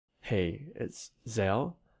Hey, it's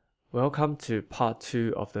Zell. Welcome to part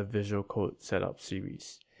 2 of the Visual Code Setup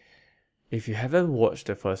series. If you haven't watched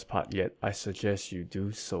the first part yet, I suggest you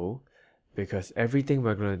do so, because everything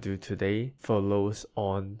we're going to do today follows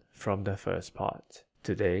on from the first part.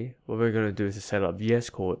 Today, what we're going to do is set up VS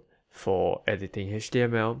Code for editing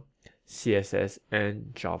HTML, CSS,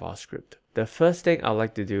 and JavaScript. The first thing I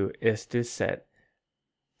like to do is to set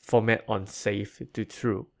Format Unsafe to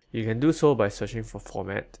true. You can do so by searching for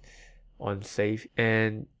Format Unsafe,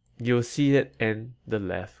 and you'll see it in the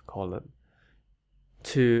left column.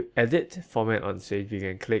 To edit Format Unsafe, you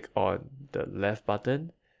can click on the left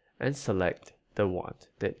button and select the one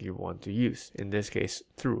that you want to use, in this case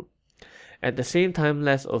true. At the same time,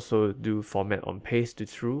 let's also do Format Unpaste to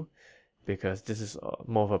true, because this is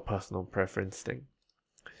more of a personal preference thing.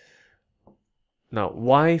 Now,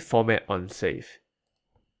 why Format Unsafe?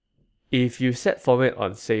 If you set Format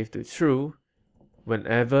Unsafe to true,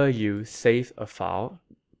 whenever you save a file,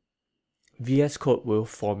 VS Code will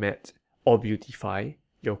format or beautify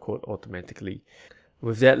your code automatically.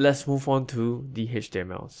 With that, let's move on to the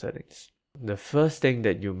HTML settings. The first thing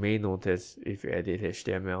that you may notice if you edit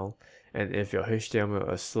HTML, and if your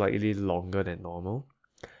HTML is slightly longer than normal,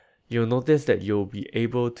 you'll notice that you'll be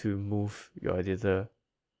able to move your editor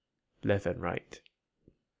left and right.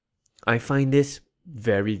 I find this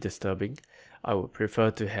very disturbing. I would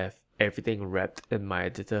prefer to have everything wrapped in my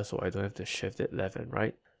editor so I don't have to shift it left and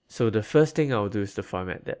right. So the first thing I'll do is to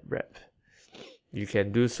format that wrap. You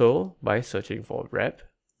can do so by searching for wrap.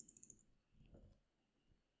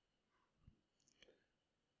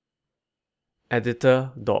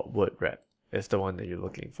 Editor.wordWrap is the one that you're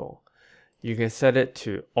looking for. You can set it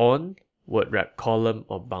to on, word wrap column,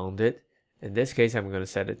 or bounded. In this case, I'm going to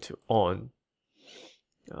set it to on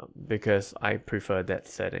because I prefer that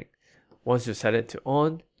setting. Once you set it to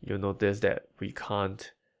on, you'll notice that we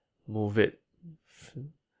can't move it.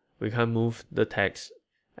 We can't move the text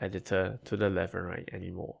editor to the left and right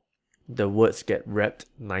anymore. The words get wrapped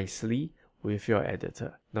nicely with your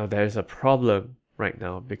editor. Now there's a problem right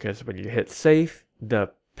now, because when you hit save,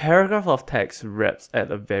 the paragraph of text wraps at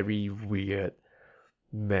a very weird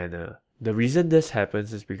manner. The reason this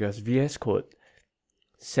happens is because VS Code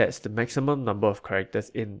sets the maximum number of characters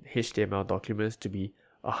in HTML documents to be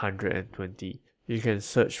 120. You can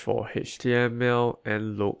search for HTML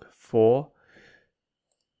and look for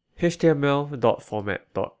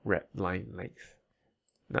HTML.format.wrap line length.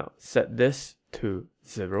 Now set this to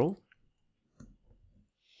 0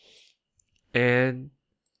 and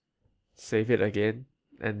save it again,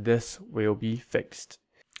 and this will be fixed.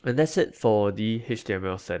 And that's it for the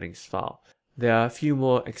HTML settings file. There are a few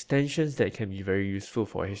more extensions that can be very useful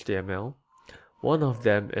for HTML. One of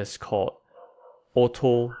them is called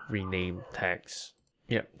Auto Rename Tags.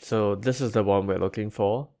 Yep, so this is the one we're looking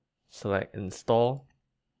for. Select Install.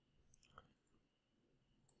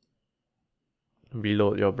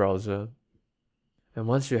 Reload your browser. And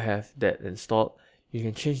once you have that installed, you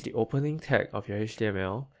can change the opening tag of your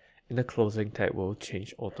HTML, and the closing tag will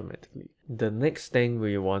change automatically. The next thing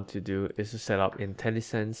we want to do is to set up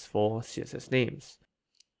Intellisense for CSS Names.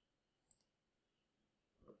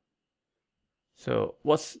 So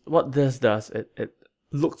what this does, it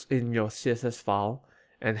looks in your CSS file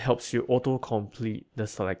and helps you auto-complete the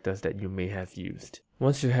selectors that you may have used.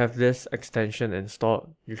 Once you have this extension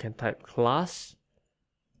installed, you can type class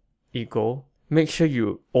equal. Make sure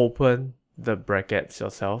you open the brackets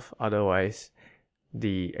yourself, otherwise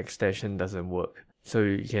the extension doesn't work. So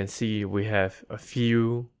you can see we have a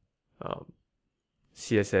few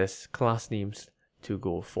CSS class names to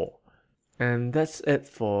go for. And that's it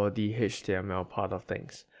for the HTML part of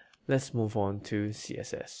things. Let's move on to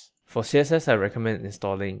CSS. For CSS, I recommend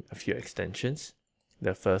installing a few extensions.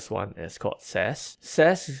 The first one is called Sass.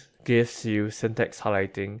 Sass gives you syntax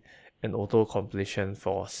highlighting and auto completion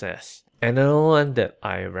for Sass. Another one that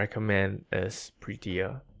I recommend is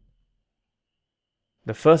Prettier.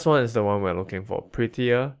 The first one is the one we're looking for,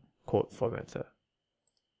 Prettier Code Formatter.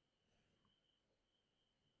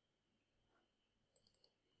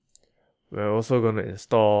 We're also going to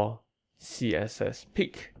install CSS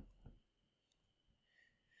Peek.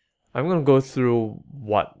 I'm going to go through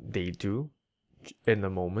what they do in a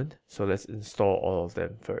moment, so let's install all of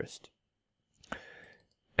them first.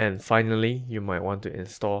 And finally, you might want to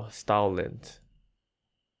install StyleLint.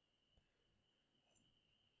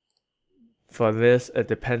 For this, it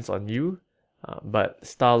depends on you, but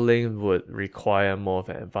StyleLint would require more of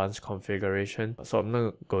an advanced configuration, so I'm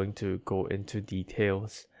not going to go into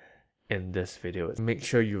details in this video. Make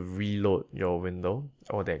sure you reload your window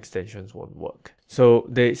or the extensions won't work. So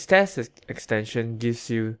the Sass extension gives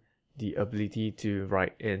you the ability to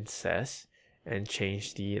write in Css and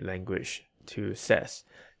change the language to Css.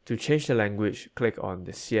 To change the language, click on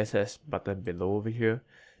the CSS button below over here,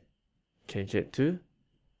 change it to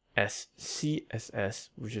CSS,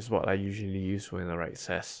 which is what I usually use when I write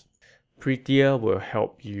Css. Prettier will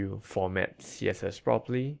help you format CSS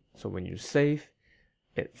properly, so when you save,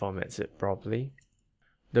 it formats it properly.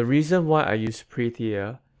 The reason why I use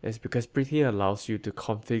Prettier is because Prettier allows you to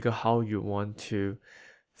configure how you want to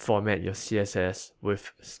format your CSS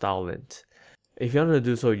with StyleLint. If you want to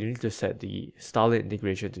do so, you need to set the StyleLint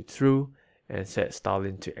integration to true and set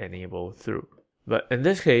StyleLint to enable through. But in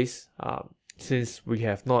this case, since we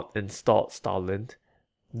have not installed StyleLint,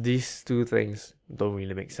 these two things don't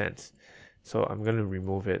really make sense. So I'm going to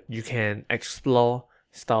remove it. You can explore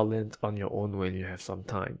StyleLint on your own when you have some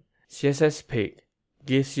time. CSS Peek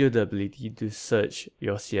gives you the ability to search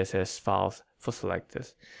your CSS files for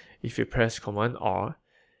selectors. If you press Command R,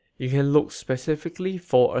 you can look specifically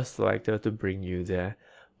for a selector to bring you there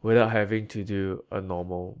without having to do a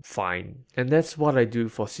normal find. And that's what I do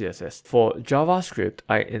for CSS. For JavaScript,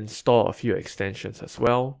 I install a few extensions as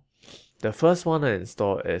well. The first one I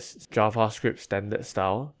install is JavaScript standard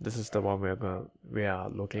style. This is the one we are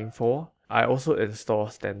looking for. I also install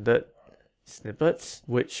standard snippets,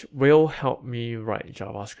 which will help me write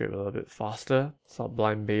JavaScript a little bit faster,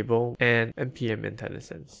 Sublime Babel, and npm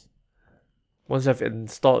Intellisense. Once I've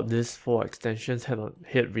installed these 4 extensions,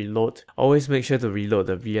 hit reload. Always make sure to reload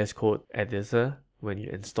the VS Code editor when you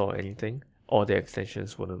install anything, or the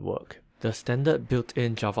extensions wouldn't work. The standard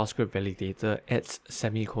built-in JavaScript validator adds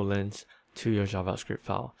semicolons to your JavaScript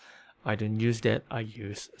file. I don't use that, I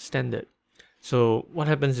use standard. So what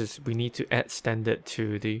happens is we need to add standard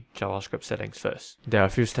to the JavaScript settings first. There are a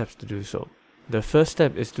few steps to do so. The first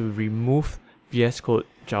step is to remove VS Code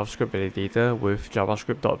JavaScript validator with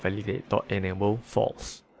javascript.validate.enable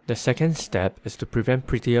false. The second step is to prevent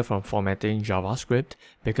Prettier from formatting JavaScript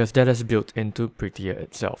because that is built into Prettier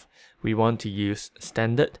itself. We want to use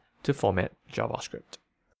standard to format JavaScript.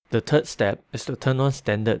 The third step is to turn on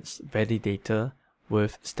standards validator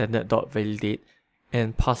with standard.validate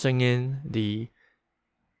and passing in the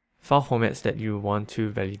file formats that you want to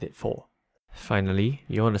validate for. Finally,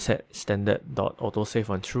 you want to set standard.autosave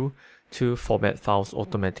on true to format files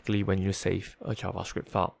automatically when you save a JavaScript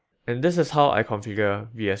file. And this is how I configure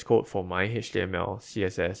VS Code for my HTML,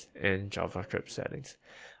 CSS, and JavaScript settings.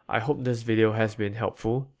 I hope this video has been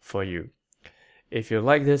helpful for you. If you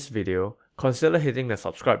like this video, consider hitting the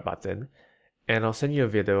subscribe button, and I'll send you a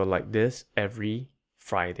video like this every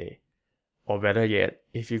Friday. Or better yet,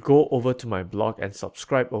 if you go over to my blog and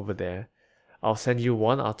subscribe over there, I'll send you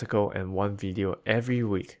 1 article and 1 video every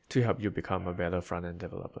week to help you become a better front-end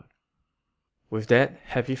developer. With that,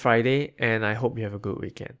 happy Friday, and I hope you have a good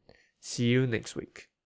weekend. See you next week.